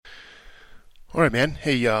All right, man.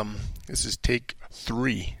 Hey, this is take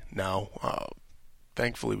three now.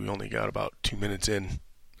 Thankfully, we only got about 2 minutes in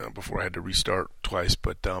before I had to restart twice.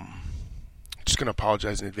 But just gonna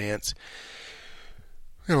apologize in advance.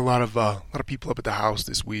 We got a lot of people up at the house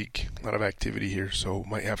this week. A lot of activity here, so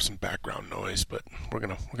might have some background noise. But we're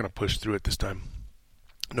gonna push through it this time.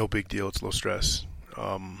 No big deal. It's low stress.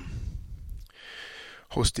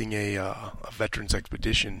 Hosting a veterans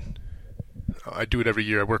expedition. I do it every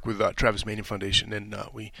year. I work with Travis Manion Foundation, and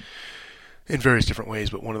we in various different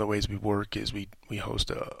ways. But one of the ways we work is we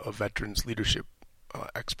host a veterans leadership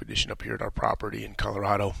expedition up here at our property in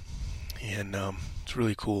Colorado, and it's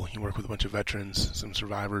really cool. You work with a bunch of veterans, some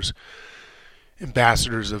survivors,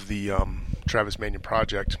 ambassadors of the Travis Manion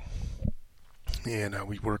Project, and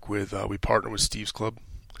we partner with Steve's Club,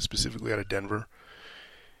 specifically out of Denver.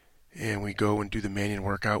 And we go and do the Manion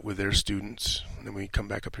workout with their students. And then we come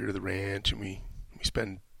back up here to the ranch and we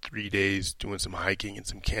spend 3 days doing some hiking and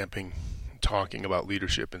some camping, and talking about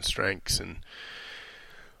leadership and strengths and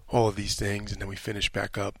all of these things. And then we finish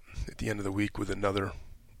back up at the end of the week with another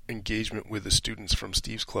engagement with the students from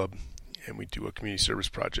Steve's Club. And we do a community service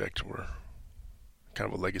project. We're kind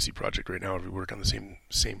of a legacy project right now. We work on the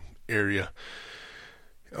same area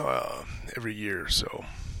every year. So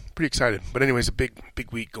pretty excited. But anyways, a big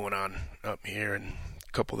week going on up here, and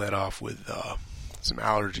couple that off with some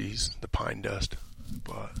allergies, the pine dust.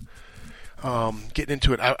 But getting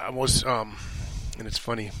into it, I was and it's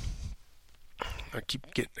funny. I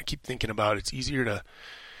keep thinking about it's easier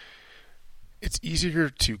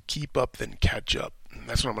to keep up than catch up. And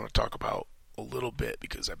that's what I'm going to talk about a little bit,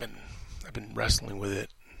 because I've been wrestling with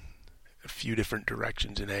it a few different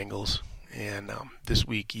directions and angles, and this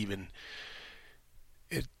week even.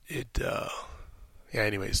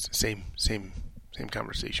 Anyways, same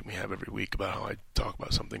conversation we have every week about how I talk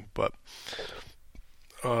about something, but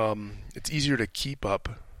it's easier to keep up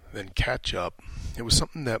than catch up. It was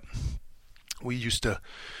something that we used to,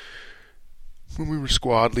 when we were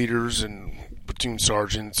squad leaders and platoon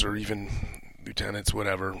sergeants or even lieutenants,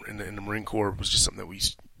 whatever, in the Marine Corps, it was just something that we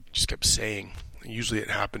just kept saying. Usually it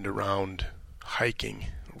happened around hiking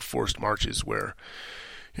or forced marches, where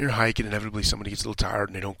you're hiking, inevitably somebody gets a little tired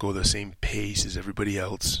and they don't go the same pace as everybody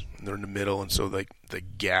else, and they're in the middle, and so like the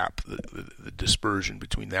gap, the dispersion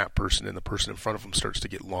between that person and the person in front of them starts to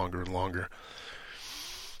get longer and longer.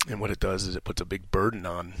 And what it does is it puts a big burden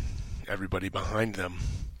on everybody behind them.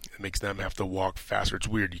 It makes them have to walk faster. It's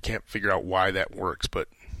weird. You can't figure out why that works, but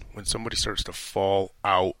when somebody starts to fall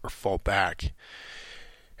out or fall back,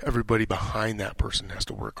 everybody behind that person has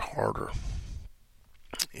to work harder.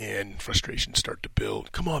 And frustrations start to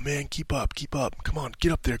build. Come on, man, keep up. Come on,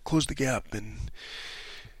 get up there, close the gap. And,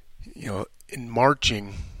 in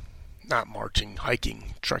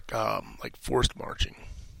hiking, like forced marching,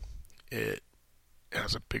 it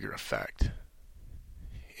has a bigger effect.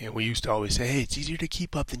 And we used to always say, hey, it's easier to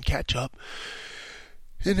keep up than catch up.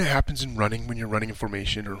 And it happens in running, when you're running in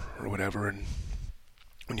formation or whatever. And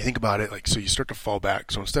when you think about it, so you start to fall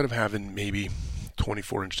back. So instead of having maybe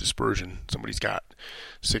 24-inch dispersion, somebody's got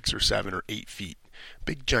 6 or 7 or 8 feet,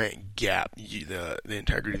 big giant gap. The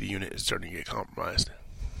integrity of the unit is starting to get compromised,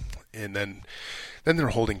 and then they're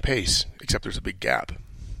holding pace, except there's a big gap.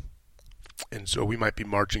 And so we might be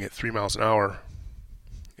marching at 3 miles an hour,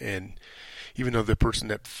 and even though the person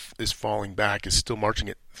that is falling back is still marching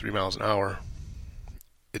at 3 miles an hour,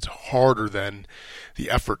 it's harder than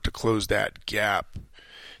the effort to close that gap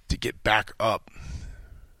to get back up,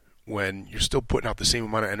 when you're still putting out the same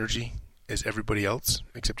amount of energy as everybody else,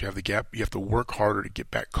 except you have the gap. You have to work harder to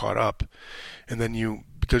get back caught up. And then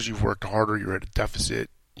because you've worked harder, you're at a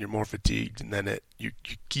deficit, you're more fatigued, and then you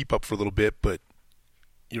keep up for a little bit, but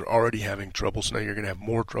you're already having trouble. So now you're going to have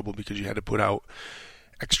more trouble because you had to put out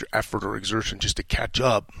extra effort or exertion just to catch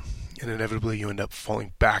up. And inevitably you end up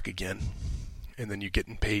falling back again. And then you get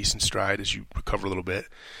in pace and stride as you recover a little bit.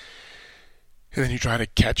 And then you try to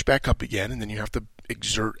catch back up again, and then you have to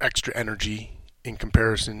exert extra energy in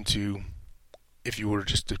comparison to if you were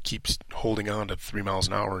just to keep holding on to 3 miles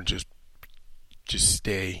an hour and just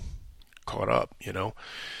stay caught up,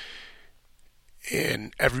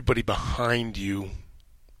 And everybody behind you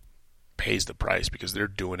pays the price because they're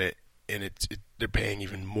doing it, and they're paying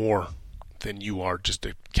even more than you are just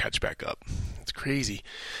to catch back up. It's crazy.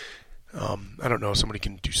 I don't know. Somebody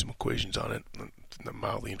can do some equations on it. I'm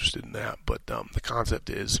mildly interested in that, but the concept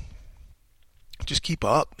is just keep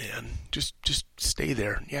up, man. Just stay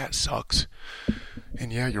there. Yeah, it sucks,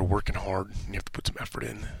 and yeah, you're working hard, and you have to put some effort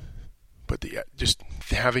in. But just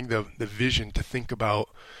having the vision to think about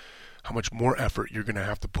how much more effort you're going to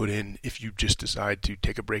have to put in if you just decide to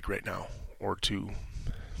take a break right now, or to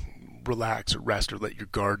relax or rest or let your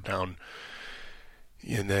guard down.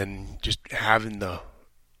 And then just having the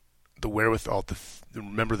wherewithal to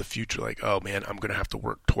remember the future, like, oh man, I'm going to have to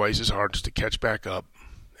work twice as hard just to catch back up,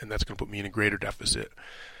 and that's going to put me in a greater deficit.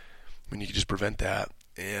 When you can just prevent that.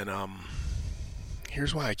 And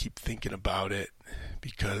here's why I keep thinking about it,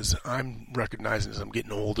 because I'm recognizing as I'm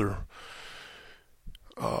getting older,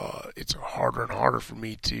 it's harder and harder for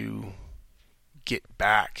me to get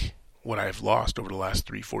back what I've lost over the last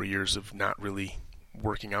 3-4 years of not really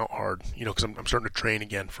working out hard, because I'm starting to train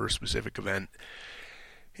again for a specific event,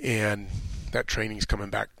 and that training is coming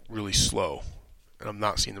back really slow, and I'm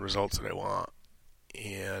not seeing the results that I want,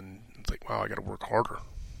 and it's like, wow, I got to work harder.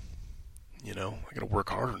 I got to work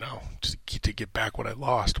harder now to get back what I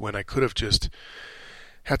lost, when I could have just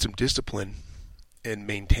had some discipline and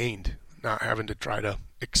maintained, not having to try to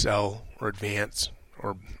excel or advance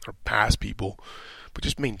or pass people, but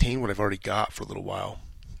just maintain what I've already got for a little while.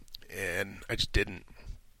 And I just didn't.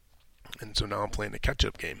 And so now I'm playing the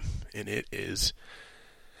catch-up game. And I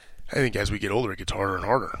think as we get older, it gets harder and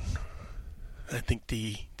harder. I think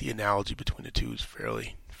the analogy between the two is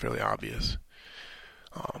fairly obvious.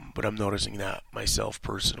 But I'm noticing that myself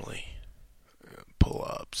personally.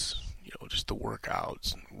 Pull-ups, just the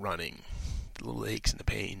workouts, running, the little aches and the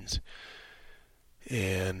pains.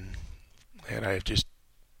 And I've just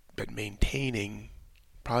been maintaining,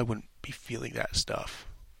 probably wouldn't be feeling that stuff,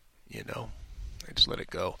 I just let it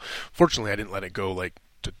go. Fortunately, I didn't let it go like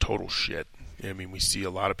to total shit. We see a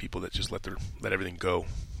lot of people that just let everything go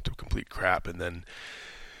to complete crap, and then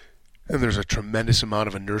there's a tremendous amount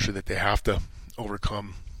of inertia that they have to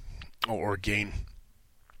overcome or gain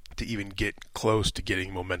to even get close to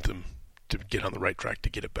getting momentum to get on the right track to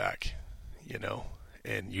get it back,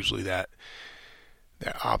 and usually that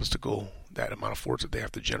obstacle, that amount of force that they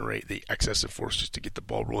have to generate, the excessive force just to get the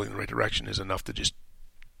ball rolling in the right direction, is enough to just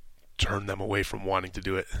turn them away from wanting to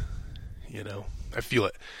do it. I feel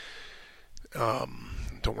it.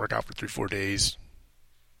 Don't work out for 3-4 days,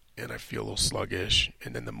 and I feel a little sluggish,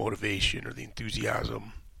 and then the motivation or the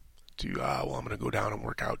enthusiasm to I'm going to go down and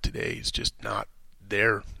work out today is just not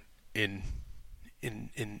there in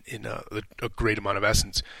a great amount of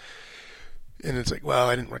essence. And it's like, well,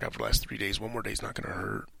 I didn't work out for the last 3 days. One more day is not going to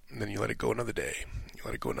hurt. And then you let it go another day.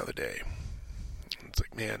 And it's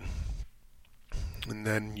like, man. And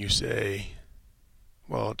then you say,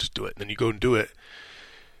 well, I'll just do it. And then you go and do it.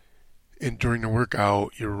 And during the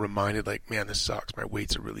workout, you're reminded, like, man, this sucks. My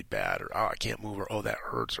weights are really bad. Or, oh, I can't move. Or, oh, that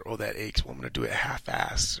hurts. Or, oh, that aches. Well, I'm going to do it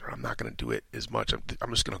half-ass. Or, I'm not going to do it as much.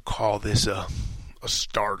 I'm just going to call this a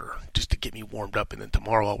starter just to get me warmed up, and then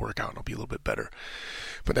tomorrow I'll work out and I'll be a little bit better.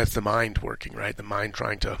 But that's the mind working, right? The mind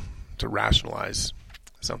trying to rationalize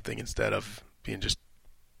something instead of being just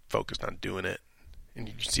focused on doing it. And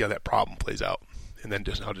you see how that problem plays out, and then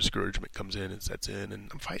just how discouragement comes in and sets in.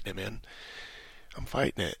 And I'm fighting it, man. I'm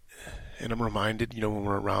fighting it. And I'm reminded, when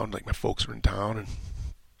we're around, like my folks are in town, and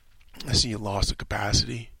I see a loss of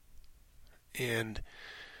capacity, and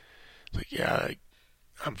it's like, yeah,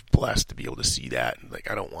 I'm blessed to be able to see that. And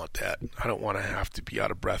like, I don't want that. I don't want to have to be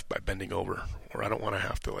out of breath by bending over, or I don't want to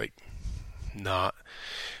have to like not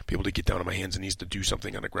be able to get down on my hands and knees to do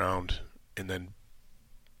something on the ground and then,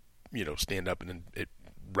 stand up and then it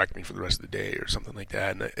wreck me for the rest of the day or something like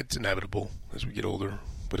that. And it's inevitable as we get older,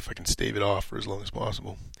 but if I can stave it off for as long as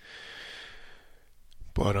possible.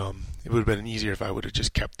 But it would have been easier if I would have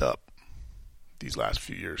just kept up these last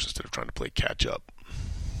few years instead of trying to play catch up.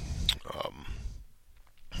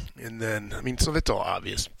 And then, so that's all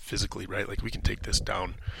obvious physically, right? Like, we can take this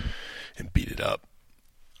down and beat it up.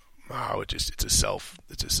 Wow, it's a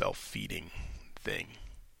self-feeding thing.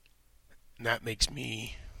 And that makes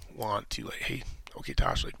me want to, like, hey, okay,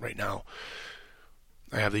 Tosh, like right now,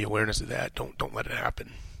 I have the awareness of that. Don't let it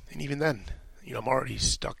happen. And even then, I'm already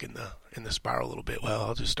stuck in the spiral a little bit. Well,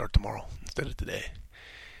 I'll just start tomorrow instead of today.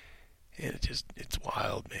 And it's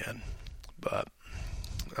wild, man. But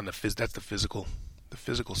on that's the physical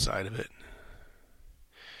side of it.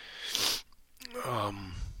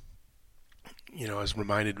 I was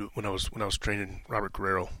reminded when I was training Robert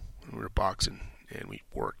Guerrero, when we were boxing, and we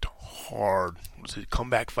worked hard. It was a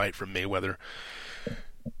comeback fight from Mayweather,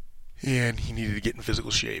 and he needed to get in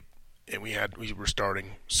physical shape. And we were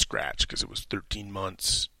starting scratch because it was 13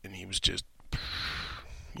 months, and he was just,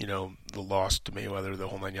 the loss to Mayweather, the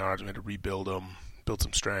whole 9 yards. We had to rebuild him, build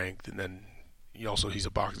some strength, and then he's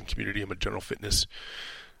a boxing community. I'm a general fitness,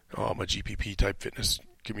 a GPP type fitness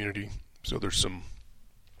community. So there's some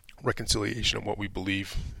reconciliation of what we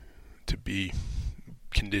believe to be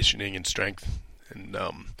conditioning and strength. And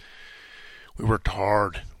we worked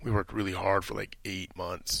hard. We worked really hard for like 8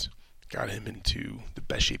 months, got him into the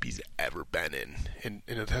best shape he's ever been in. And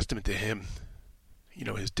a testament to him,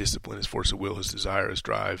 his discipline, his force of will, his desire, his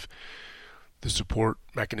drive, the support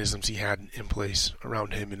mechanisms he had in place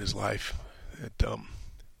around him in his life. That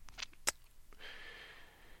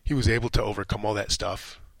he was able to overcome all that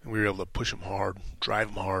stuff, and we were able to push him hard, drive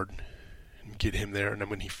him hard, and get him there. And then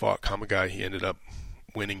when he fought Kamagai, he ended up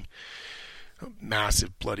winning a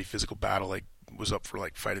massive, bloody physical battle. Like, was up for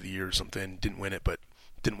like fight of the year or something. Didn't win it, but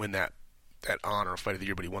didn't win that honor of fight of the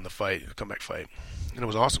year, but he won the fight, the comeback fight, and it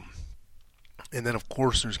was awesome. And then of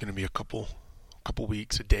course there's going to be a couple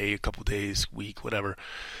weeks, a day, a couple days, week, whatever.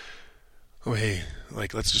 Oh hey,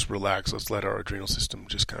 like, let's just relax. Let's let our adrenal system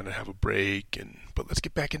just kind of have a break, but let's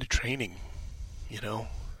get back into training,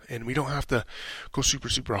 And we don't have to go super,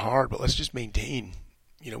 super hard, but let's just maintain.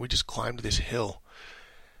 We just climbed this hill.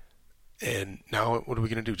 And now what are we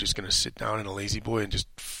going to do? Just going to sit down in a lazy boy and just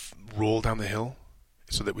roll down the hill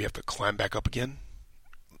so that we have to climb back up again?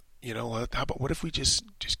 How about, what if we just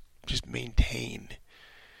maintain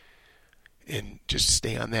and just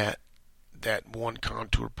stay on that one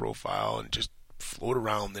contour profile and just float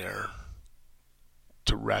around there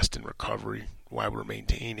to rest and recovery while we're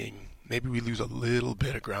maintaining. Maybe we lose a little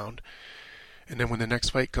bit of ground. And then when the next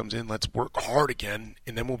fight comes in, let's work hard again,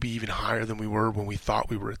 and then we'll be even higher than we were when we thought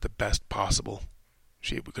we were at the best possible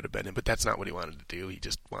shape we could have been in. But that's not what he wanted to do. He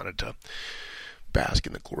just wanted to bask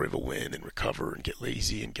in the glory of a win and recover and get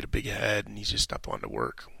lazy and get a big head, and he just stopped wanting to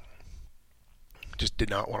work. Just did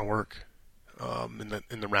not want to work.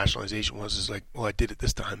 And the rationalization was like, well, I did it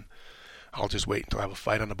this time. I'll just wait until I have a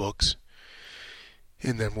fight on the books,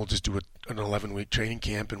 and then we'll just do an 11-week training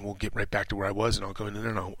camp, and we'll get right back to where I was, and I'll go in there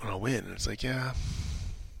and I'll win. And it's like, yeah,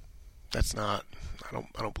 that's not. I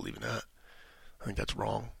don't believe in that. I think that's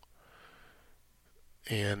wrong.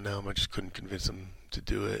 And I just couldn't convince him to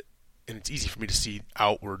do it. And it's easy for me to see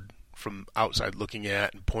outward from outside looking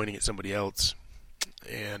at and pointing at somebody else.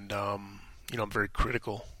 And I'm very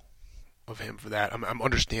critical of him for that. I'm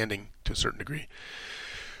understanding to a certain degree,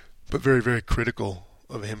 but very, very critical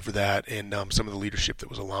of him for that, and some of the leadership that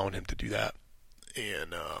was allowing him to do that.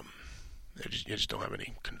 And I just don't have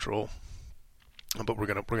any control. But we're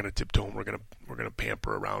gonna tiptoe, and we're gonna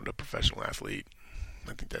pamper around a professional athlete.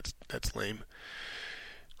 I think that's lame.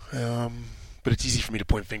 But it's easy for me to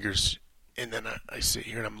point fingers, and then I sit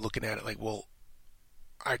here and I'm looking at it like, well,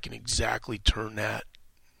 I can exactly turn that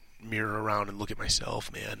mirror around and look at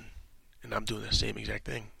myself, man, and I'm doing the same exact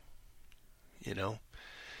thing,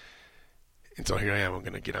 And so here I am. I'm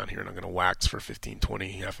going to get on here and I'm going to wax for 15,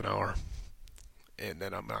 20, half an hour, and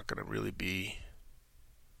then I'm not going to really be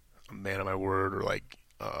a man of my word or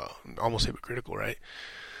almost hypocritical, right?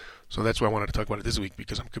 So that's why I wanted to talk about it this week,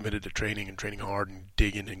 because I'm committed to training and training hard and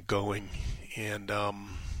digging and going. And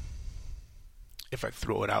if I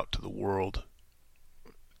throw it out to the world,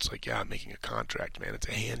 it's like, yeah, I'm making a contract, man. It's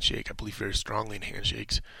a handshake. I believe very strongly in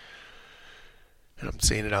handshakes, and I'm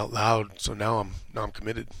saying it out loud. So now I'm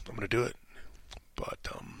committed. I'm going to do it. But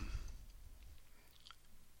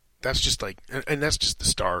that's just and that's just the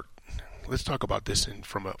start. Let's talk about this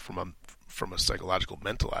from a psychological,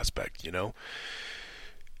 mental aspect,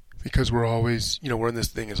 Because we're always, we're in this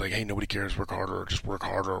thing. It's like, hey, nobody cares. Work harder. Just work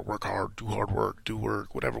harder. Work hard. Do hard work. Do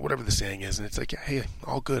work. Whatever the saying is. And it's like, hey,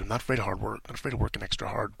 all good. I'm not afraid of hard work. I'm not afraid of working extra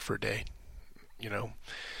hard for a day.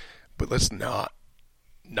 But let's not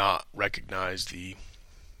recognize the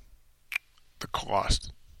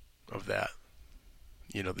cost of that.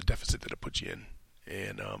 The deficit that it puts you in.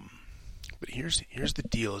 And but here's the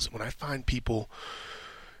deal: is when I find people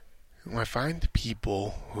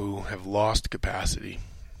who have lost capacity,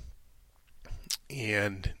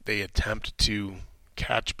 and they attempt to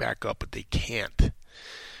catch back up, but they can't,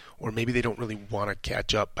 or maybe they don't really want to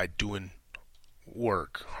catch up by doing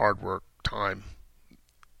work, hard work, time,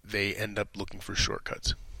 they end up looking for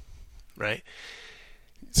shortcuts, right?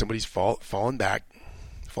 Somebody's fallen back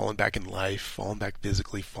in life, fallen back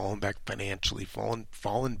physically, fallen back financially,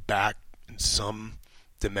 fallen back in some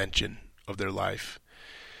dimension of their life.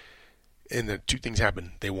 And the two things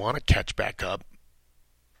happen. They want to catch back up,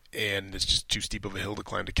 and it's just too steep of a hill to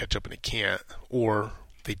climb to catch up, and it can't. Or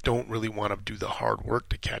they don't really want to do the hard work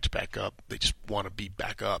to catch back up. They just want to be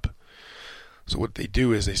back up. So what they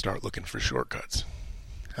do is they start looking for shortcuts.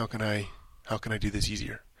 How can I do this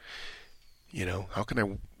easier? How can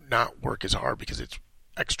I not work as hard because it's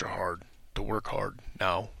extra hard to work hard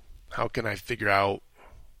now? How can I figure out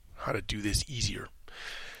how to do this easier?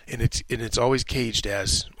 And it's always caged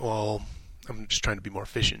as, well, I'm just trying to be more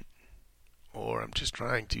efficient, or I'm just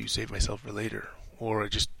trying to save myself for later, or I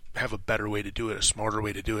just have a better way to do it, a smarter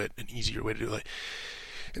way to do it, an easier way to do it.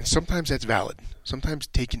 And sometimes that's valid. Sometimes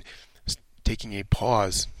taking a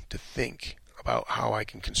pause to think about how I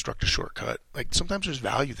can construct a shortcut. Like sometimes there's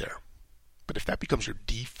value there. But if that becomes your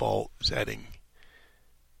default setting,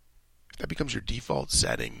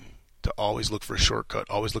 to always look for a shortcut,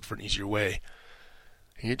 always look for an easier way,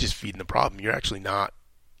 and you're just feeding the problem. You're actually not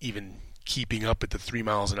even keeping up at the 3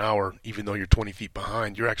 miles an hour, even though you're 20 feet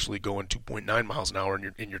behind. You're actually going 2.9 miles an hour,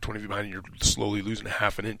 and you're 20 feet behind, and you're slowly losing a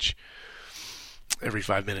half an inch every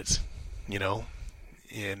 5 minutes, you know.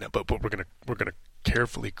 And but we're gonna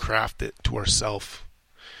carefully craft it to ourselves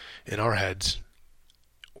in our heads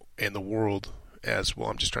and the world as well.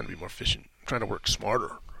 I'm just trying to be more efficient. I'm trying to work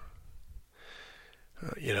smarter.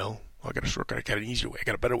 You know, I got a shortcut. I got an easier way. I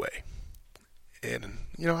got a better way. And,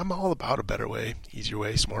 you know, I'm all about a better way, easier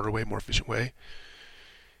way, smarter way, more efficient way.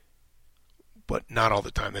 But not all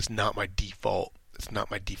the time. That's not my default. It's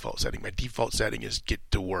not my default setting. My default setting is get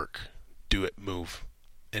to work, do it, move.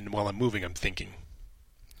 And while I'm moving, I'm thinking.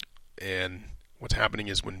 And what's happening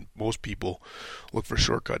is when most people look for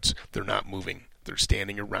shortcuts, they're not moving. They're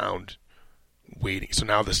standing around waiting. So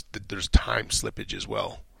now there's time slippage as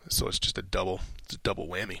well. So it's just a double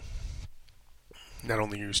whammy. Not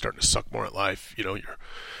only are you starting to suck more at life, you know, you're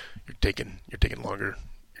taking longer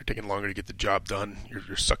to get the job done.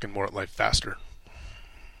 You're sucking more at life faster.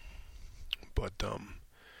 But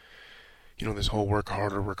you know, this whole work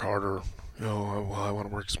harder. Well, I want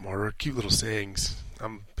to work smarter. Cute little sayings.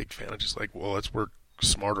 I'm a big fan of just like, well, let's work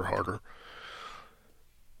smarter, harder.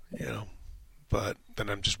 You know, but then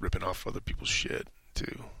I'm just ripping off other people's shit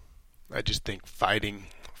too. I just think fighting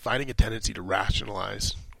a tendency to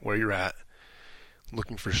rationalize where you're at,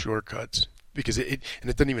 looking for shortcuts, because it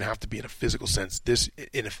doesn't even have to be in a physical sense.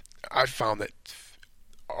 I've found that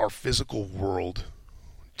our physical world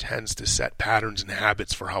tends to set patterns and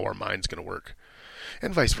habits for how our mind's going to work,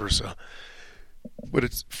 and vice versa.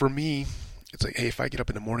 But for me, it's like, hey, if I get up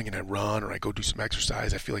in the morning and I run or I go do some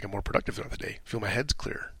exercise, I feel like I'm more productive throughout the day. I feel my head's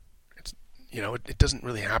clear. You know, it doesn't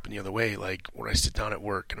really happen the other way, like when I sit down at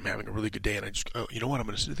work and I'm having a really good day and I just, you know what, I'm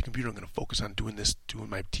going to sit at the computer, I'm going to focus on doing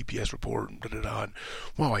my TPS report and da-da-da, and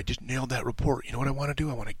wow, I just nailed that report. You know what I want to do?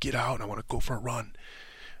 I want to get out and I want to go for a run,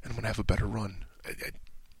 and I'm going to have a better run.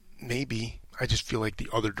 Maybe I just feel like the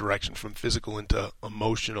other direction, from physical into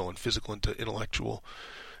emotional and physical into intellectual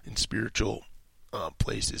and spiritual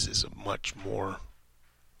places, is a much more,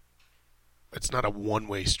 it's not a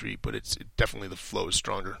one-way street, but it definitely, the flow is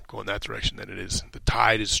stronger going that direction than it is. The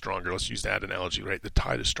tide is stronger. Let's use that analogy, right? The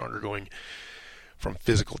tide is stronger going from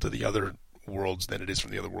physical to the other worlds than it is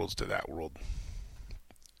from the other worlds to that world.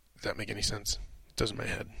 Does that make any sense? It does in my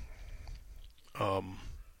head.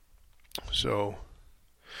 So,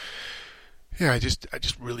 yeah, I just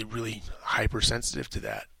really, really hypersensitive to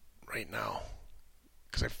that right now,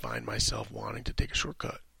 because I find myself wanting to take a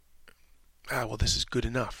shortcut. Well, this is good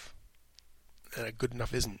enough. Good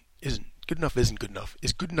enough isn't good enough.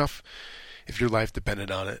 Is good enough if your life depended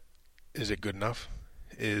on it? Is it good enough?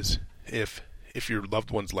 Is if your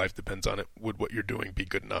loved one's life depends on it, would what you're doing be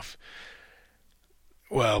good enough?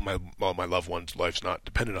 Well, my loved one's life's not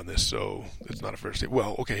dependent on this, so it's not a fair state.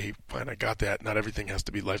 Well, okay, fine, I got that. Not everything has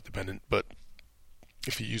to be life dependent, but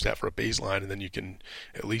if you use that for a baseline, and then you can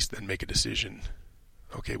at least then make a decision.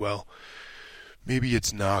 Okay, well, maybe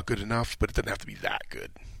it's not good enough, but it doesn't have to be that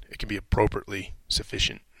good. It can be appropriately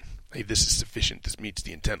sufficient. Hey, this is sufficient. This meets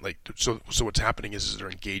the intent. Like, so what's happening is there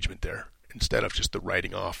engagement there, instead of just the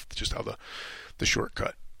writing off, just how the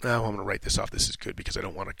shortcut. Now I'm going to write this off. This is good because I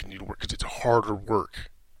don't want to continue to work, because it's harder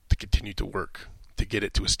work to continue to work to get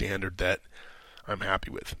it to a standard that I'm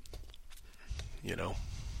happy with. You know,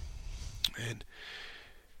 and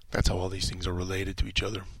that's how all these things are related to each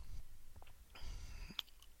other.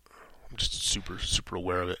 I'm just super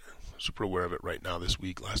aware of it. Super aware of it right now, this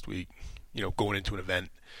week, last week, you know, going into an event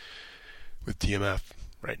with TMF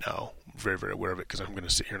right now. I'm very, very aware of it, because I'm going to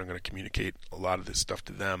sit here and I'm going to communicate a lot of this stuff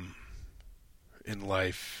to them in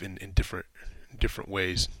life in different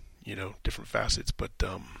ways, you know, different facets. But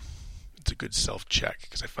it's a good self-check,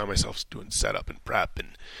 because I find myself doing setup and prep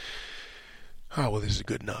and, oh, well, this is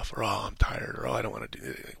good enough, or oh, I'm tired, or oh, I don't want to do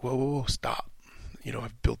it. Whoa, stop. You know,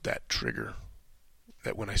 I've built that trigger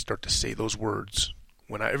that when I start to say those words,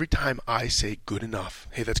 every time I say good enough,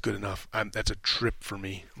 hey, that's good enough, that's a trip for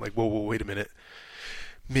me. I'm like, whoa, wait a minute.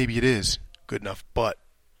 Maybe it is good enough, but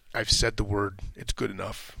I've said the word, it's good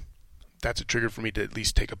enough. That's a trigger for me to at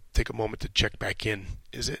least take a moment to check back in.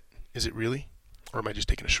 Is it really? Or am I just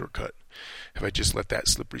taking a shortcut? Have I just let that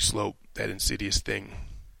slippery slope, that insidious thing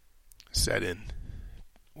set in,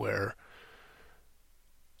 where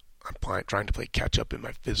I'm trying to play catch up in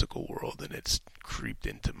my physical world, and it's creeped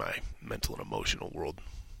into my mental and emotional world.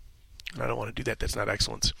 And I don't want to do that. That's not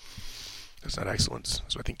excellence. That's not excellence.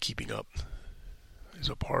 So I think keeping up is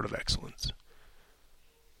a part of excellence.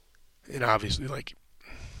 And obviously, like,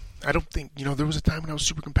 I don't think, there was a time when I was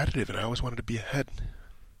super competitive and I always wanted to be ahead.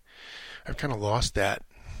 I've kind of lost that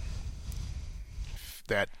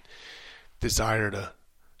desire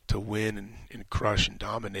to win and crush and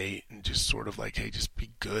dominate and just sort of like, hey, just be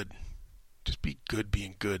good. Just be good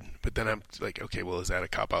being good. But then I'm like, okay, well, is that a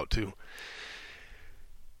cop-out too?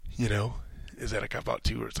 Is that a cop-out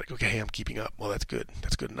too? Where it's like, okay, hey, I'm keeping up. Well, that's good.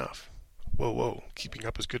 That's good enough. Whoa, keeping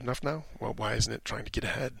up is good enough now? Well, why isn't it trying to get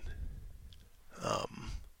ahead?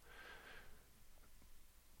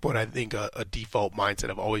 But I think a default mindset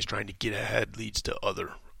of always trying to get ahead leads to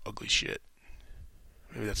other ugly shit.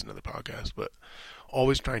 Maybe that's another podcast, but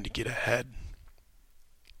always trying to get ahead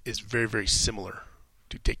is very, very similar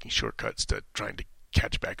to taking shortcuts to trying to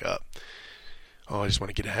catch back up. Oh, I just want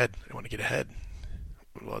to get ahead. I want to get ahead.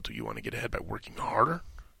 Well, do you want to get ahead by working harder?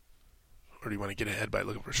 Or do you want to get ahead by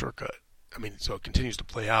looking for a shortcut? I mean, so it continues to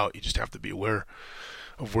play out. You just have to be aware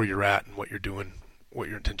of where you're at and what you're doing, what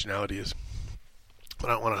your intentionality is. But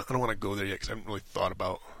I don't want to go there yet because I haven't really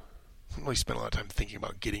spent a lot of time thinking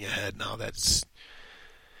about getting ahead and how that's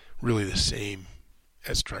really the same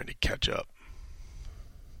as trying to catch up.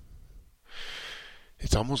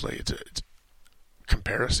 It's almost like it's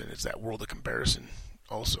comparison. It's that world of comparison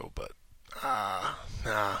also, but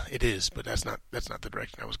it is, but that's not the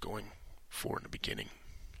direction I was going for in the beginning.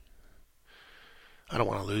 I don't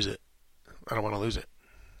want to lose it.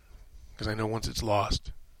 Because I know once it's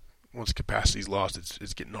lost, once capacity's lost,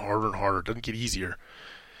 it's getting harder and harder. It doesn't get easier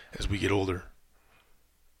as we get older.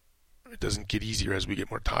 It doesn't get easier as we get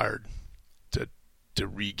more tired to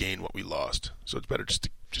regain what we lost. So it's better just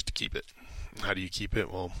to keep it. How do you keep it?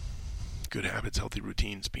 Well, good habits, healthy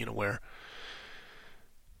routines, being aware.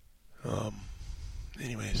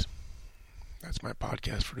 Anyways, that's my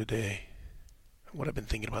podcast for today. What I've been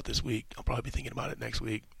thinking about this week, I'll probably be thinking about it next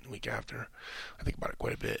week, the week after. I think about it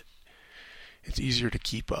quite a bit. It's easier to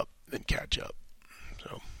keep up than catch up.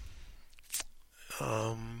 So,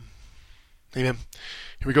 hey man,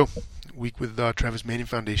 here we go. Week with Travis Manning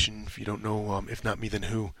Foundation. If you don't know, if not me, then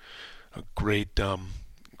who? A great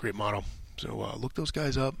motto. So look those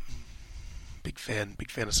guys up. Big fan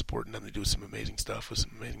of supporting them. They do some amazing stuff with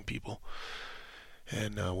some amazing people.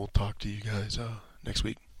 And we'll talk to you guys next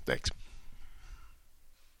week. Thanks.